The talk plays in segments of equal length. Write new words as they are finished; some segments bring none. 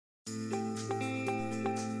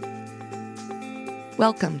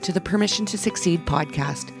Welcome to the Permission to Succeed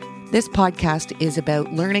podcast. This podcast is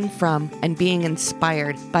about learning from and being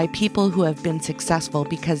inspired by people who have been successful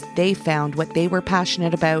because they found what they were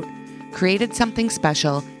passionate about, created something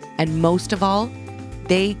special, and most of all,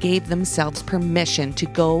 they gave themselves permission to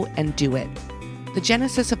go and do it. The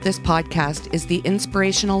genesis of this podcast is the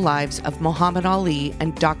inspirational lives of Muhammad Ali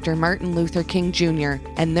and Dr. Martin Luther King Jr.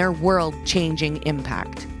 and their world-changing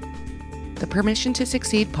impact. The Permission to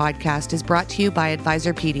Succeed podcast is brought to you by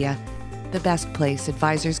Advisorpedia, the best place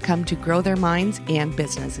advisors come to grow their minds and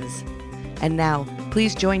businesses. And now,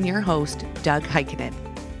 please join your host, Doug Heikkinen.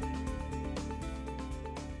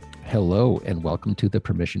 Hello, and welcome to the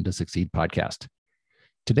Permission to Succeed podcast.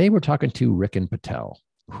 Today, we're talking to Riken Patel,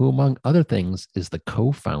 who, among other things, is the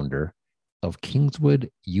co-founder of Kingswood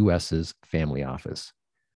US's family office.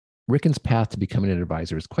 Riken's path to becoming an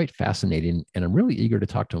advisor is quite fascinating, and I'm really eager to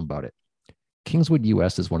talk to him about it. Kingswood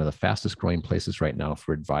US is one of the fastest growing places right now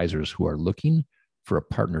for advisors who are looking for a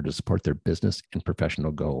partner to support their business and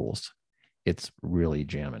professional goals. It's really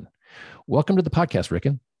jamming. Welcome to the podcast,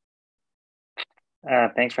 Riken.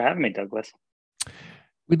 Thanks for having me, Douglas.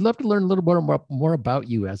 We'd love to learn a little bit more about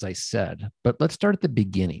you, as I said, but let's start at the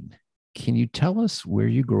beginning. Can you tell us where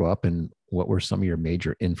you grew up and what were some of your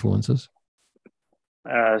major influences?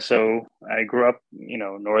 So I grew up,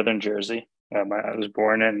 northern Jersey. I was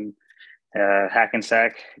born in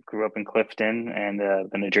Hackensack, grew up in Clifton, and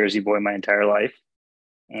been a Jersey boy my entire life,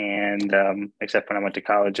 and except when I went to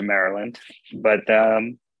college in Maryland. But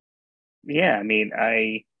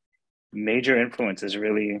major influences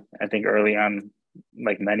really, I think early on,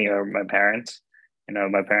 like many are my parents.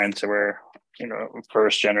 My parents were,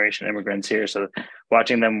 first generation immigrants here. So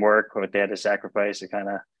watching them work, what they had to sacrifice to kind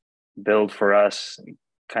of build for us,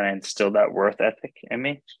 kind of instilled that worth ethic in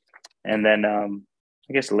me. And then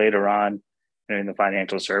I guess later on in the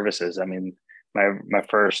financial services, my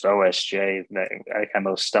first OSJ that I kind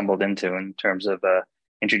of stumbled into in terms of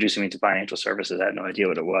introducing me to financial services. I had no idea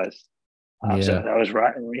what it was. So that was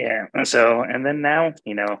right. Yeah. So, and then now,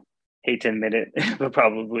 hate to admit it, but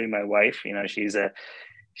probably my wife, she's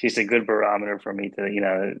a good barometer for me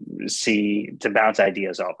to, to bounce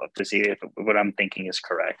ideas off of, to see if what I'm thinking is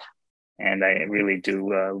correct. And I really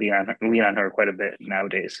do lean on her quite a bit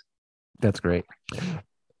nowadays. That's great.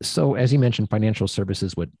 So as you mentioned, financial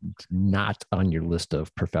services was not on your list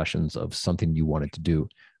of professions of something you wanted to do.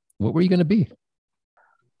 What were you going to be?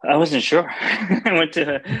 I wasn't sure. I went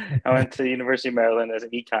to University of Maryland as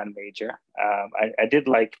an econ major. I did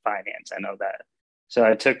like finance. I know that. So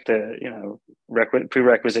I took the,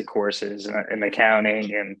 prerequisite courses in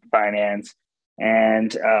accounting and finance.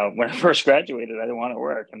 And when I first graduated, I didn't want to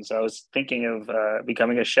work. And so I was thinking of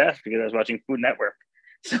becoming a chef because I was watching Food Network.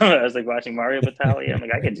 So I was like watching Mario Batali. I'm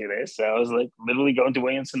like, I can do this. So I was like literally going to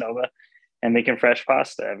Williams-Sonoma and making fresh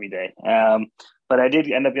pasta every day. But I did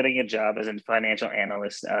end up getting a job as a financial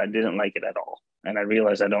analyst. I didn't like it at all. And I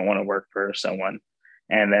realized I don't want to work for someone.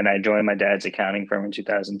 And then I joined my dad's accounting firm in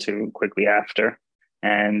 2002, quickly after,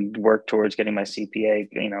 and worked towards getting my CPA,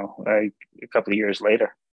 a couple of years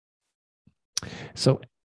later. So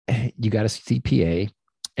you got a CPA.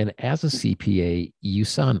 And as a CPA, you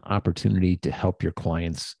saw an opportunity to help your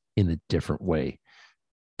clients in a different way.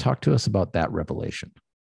 Talk to us about that revelation.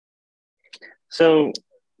 So,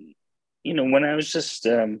 when I was just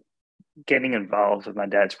getting involved with my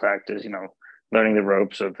dad's practice, learning the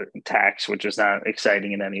ropes of tax, which was not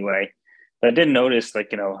exciting in any way. But I did notice,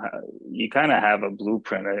 you kind of have a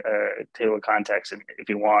blueprint, a table of contents, if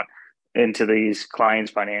you want, into these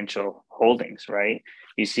clients' financial holdings, right?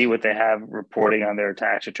 You see what they have reporting on their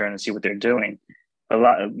tax return and see what they're doing.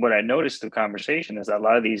 What I noticed in the conversation is that a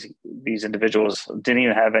lot of these individuals didn't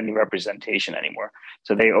even have any representation anymore.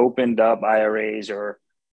 So they opened up IRAs or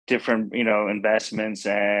different, investments,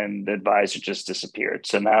 and the advisor just disappeared.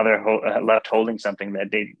 So now they're left holding something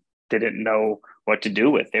that they didn't know what to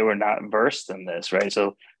do with. They were not versed in this, right?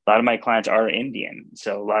 So a lot of my clients are Indian.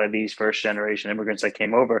 So a lot of these first generation immigrants that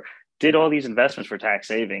came over did all these investments for tax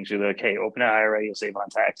savings. You're like, hey, open an IRA, you'll save on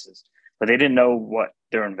taxes. But they didn't know what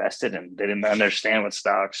they're invested in. They didn't understand what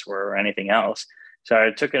stocks were or anything else. So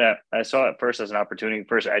I saw it first as an opportunity,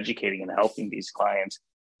 first educating and helping these clients.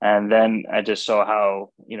 And then I just saw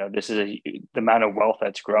how, this is the amount of wealth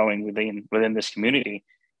that's growing within this community,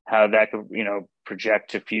 how that could, project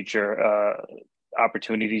to future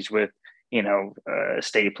opportunities with,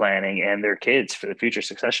 estate planning and their kids for the future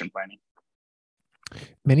succession planning.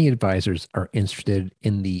 Many advisors are interested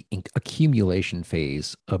in the accumulation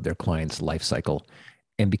phase of their client's life cycle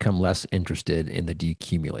and become less interested in the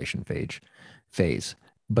decumulation phase.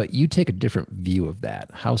 But you take a different view of that.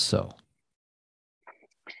 How so?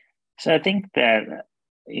 So I think that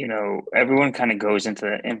everyone kind of goes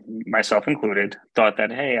into, and myself included, thought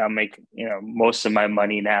that, hey, I'll make, most of my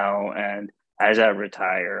money now. And as I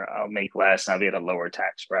retire, I'll make less and I'll be at a lower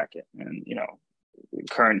tax bracket. And,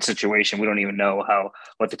 current situation, we don't even know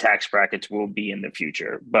what the tax brackets will be in the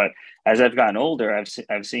future. But as I've gotten older,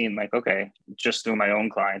 I've seen, like, okay, just through my own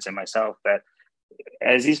clients and myself, that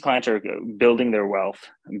as these clients are building their wealth,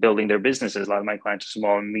 building their businesses, a lot of my clients are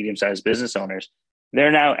small and medium-sized business owners.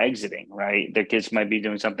 They're now exiting, right? Their kids might be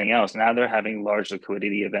doing something else. Now they're having large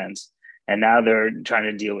liquidity events, and now they're trying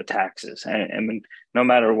to deal with taxes. And I mean, no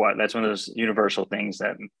matter what, that's one of those universal things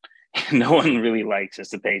that no one really likes, is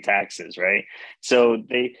to pay taxes, right?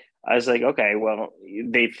 I was like, okay, well,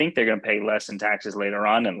 they think they're going to pay less in taxes later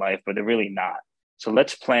on in life, but they're really not. So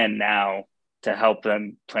let's plan now to help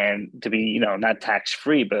them plan to be, not tax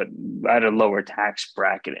free, but at a lower tax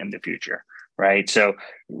bracket in the future, right? So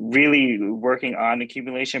really working on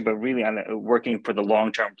accumulation, but really on working for the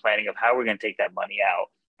long term planning of how we're going to take that money out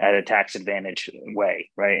at a tax advantage way,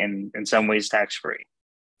 right? And in some ways, tax free.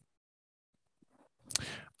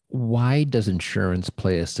 Why does insurance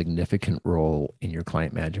play a significant role in your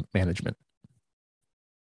client management?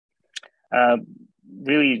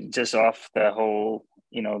 Really, just off the whole,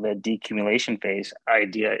 the decumulation phase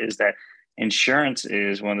idea, is that insurance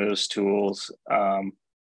is one of those tools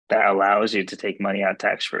that allows you to take money out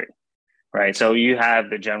tax free, right? So you have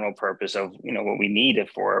the general purpose of, what we need it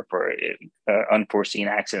for unforeseen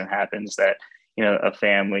accident happens, that, a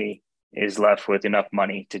family is left with enough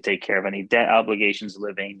money to take care of any debt obligations,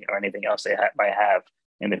 living, or anything else they might have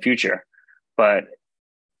in the future. But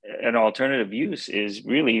an alternative use is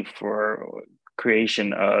really for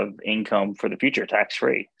creation of income for the future, tax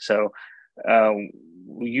free. So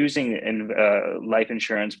using life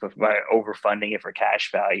insurance, but by overfunding it for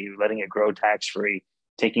cash value, letting it grow tax free,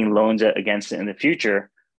 taking loans against it in the future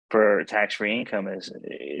for tax free income is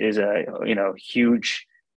a huge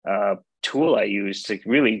tool I use to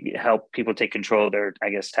really help people take control of their,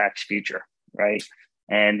 I guess, tax future, right?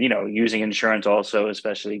 And using insurance also,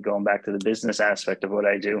 especially going back to the business aspect of what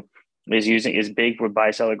I do, is big with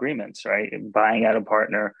buy-sell agreements, right? Buying out a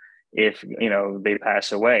partner if they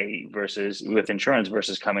pass away versus with insurance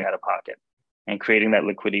versus coming out of pocket, and creating that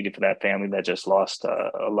liquidity for that family that just lost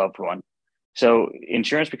a loved one. So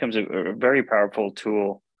insurance becomes a very powerful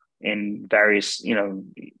tool in various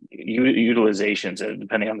utilizations,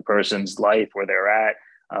 depending on the person's life, where they're at,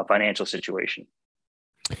 financial situation.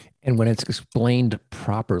 And when it's explained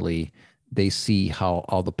properly, they see how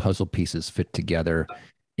all the puzzle pieces fit together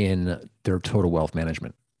in their total wealth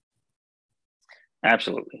management.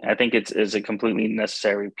 Absolutely. I think it's a completely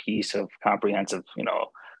necessary piece of comprehensive,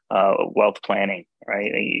 wealth planning,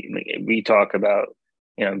 right? We talk about,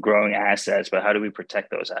 growing assets, but how do we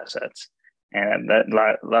protect those assets? And that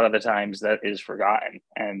a lot of the times that is forgotten.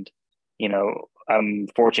 And, I'm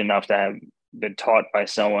fortunate enough to have been taught by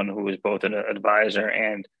someone who was both an advisor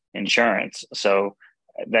and insurance. So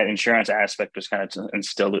that insurance aspect was kind of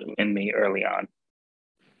instilled in me early on.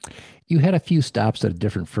 You had a few stops at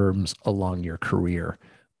different firms along your career: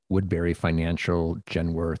 Woodbury Financial,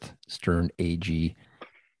 Genworth, Stern AG.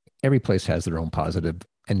 Every place has their own positive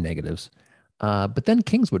and negatives. But then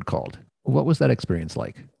Kingswood called. What was that experience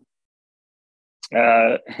like?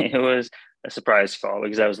 It was a surprise call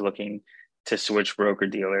because I was looking to switch broker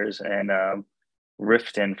dealers, and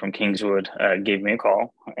Rifton from Kingswood gave me a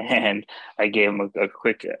call, and I gave him a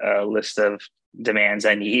quick list of demands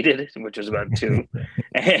I needed, which was about two.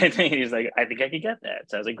 And he's like, I think I could get that.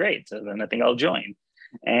 So I was like, great. So then I think I'll join.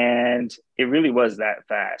 And it really was that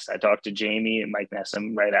fast. I talked to Jamie and Mike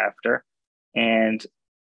Nessum right after. And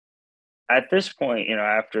at this point,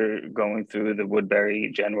 after going through the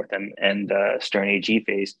Woodbury, Genworth, and Stern AG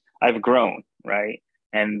phase, I've grown, right?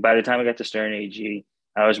 And by the time I got to Stern AG,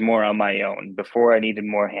 I was more on my own. Before, I needed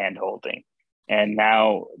more hand holding. And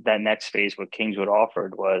now that next phase, what Kingswood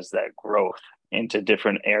offered was that growth into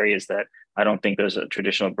different areas that I don't think those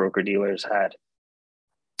traditional broker dealers had.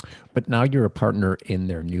 But now you're a partner in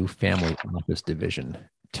their new family office division.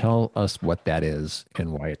 Tell us what that is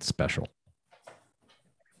and why it's special.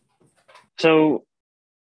 So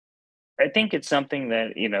I think it's something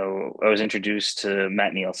that, I was introduced to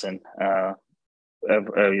Matt Nielsen,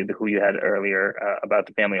 who you had earlier, about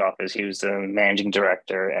the family office. He was the managing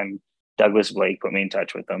director, and Douglas Blake put me in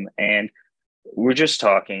touch with him. And we're just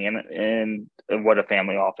talking and what a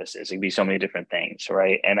family office is. It could be so many different things,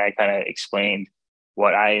 right? And I kind of explained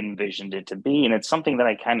what I envisioned it to be. And it's something that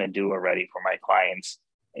I kind of do already for my clients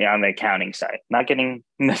on the accounting side, not getting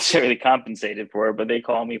necessarily compensated for it, but they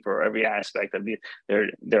call me for every aspect of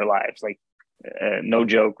their lives. Like, no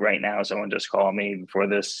joke, right now, someone just called me for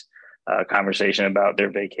this conversation about their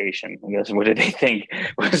vacation. I guess, what did they think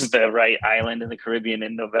was the right island in the Caribbean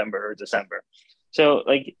in November or December? So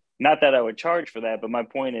like, not that I would charge for that, but my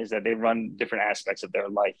point is that they run different aspects of their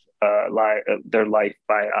life, their life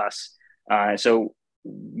by us. So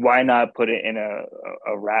why not put it in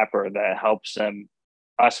a wrapper that helps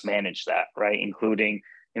us manage that, right? Including,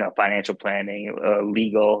 financial planning,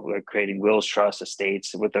 legal, we're creating wills, trusts,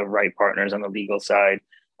 estates with the right partners on the legal side,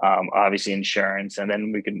 obviously insurance, and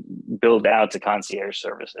then we can build out to concierge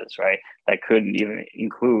services, right? That could even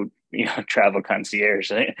include, travel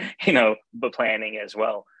concierge, but planning as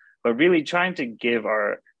well. But really trying to give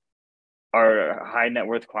our high net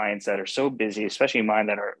worth clients that are so busy, especially mine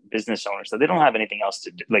that are business owners, that they don't have anything else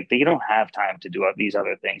to do. Like, they don't have time to do these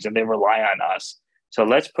other things, and they rely on us. So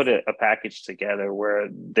let's put a package together where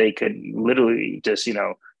they could literally just,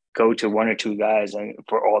 go to one or two guys and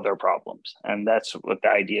for all their problems. And that's what the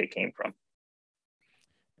idea came from.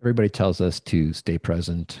 Everybody tells us to stay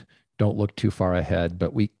present, don't look too far ahead,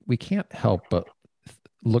 but we can't help but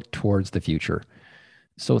look towards the future.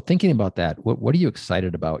 So thinking about that, what are you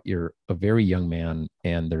excited about? You're a very young man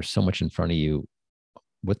and there's so much in front of you.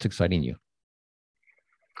 What's exciting you?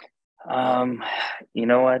 You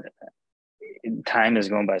know what? Time is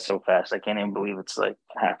going by so fast. I can't even believe it's like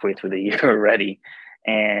halfway through the year already.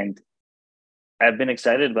 And I've been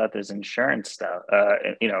excited about this insurance stuff,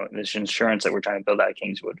 this insurance that we're trying to build out at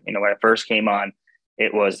Kingswood. When I first came on,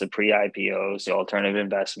 it was the pre-IPOs, the alternative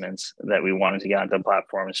investments that we wanted to get onto the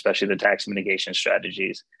platform, especially the tax mitigation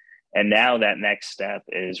strategies. And now that next step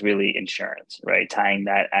is really insurance, right? Tying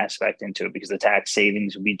that aspect into it, because the tax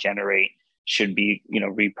savings we generate should be,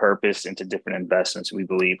 repurposed into different investments, we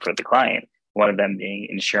believe, for the client. One of them being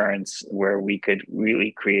insurance, where we could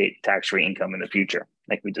really create tax-free income in the future,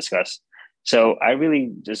 like we discussed. So I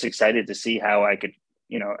really just excited to see how I could,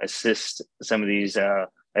 assist some of these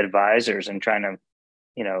advisors and trying to,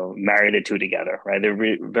 marry the two together, right?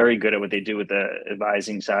 They're very good at what they do with the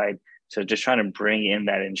advising side. So just trying to bring in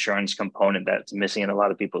that insurance component that's missing in a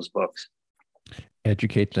lot of people's books.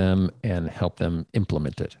 Educate them and help them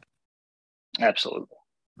implement it. Absolutely.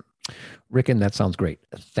 Ricken, that sounds great.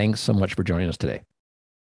 Thanks so much for joining us today.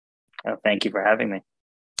 Thank you for having me.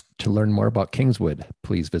 To learn more about Kingswood,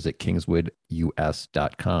 please visit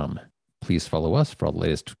kingswoodus.com. Please follow us for all the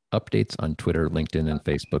latest updates on Twitter, LinkedIn, and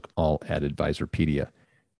Facebook, all at Advisorpedia.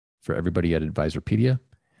 For everybody at Advisorpedia,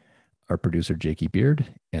 our producer, Jakey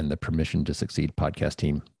Beard, and the Permission to Succeed podcast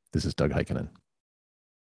team, this is Doug Heikkinen.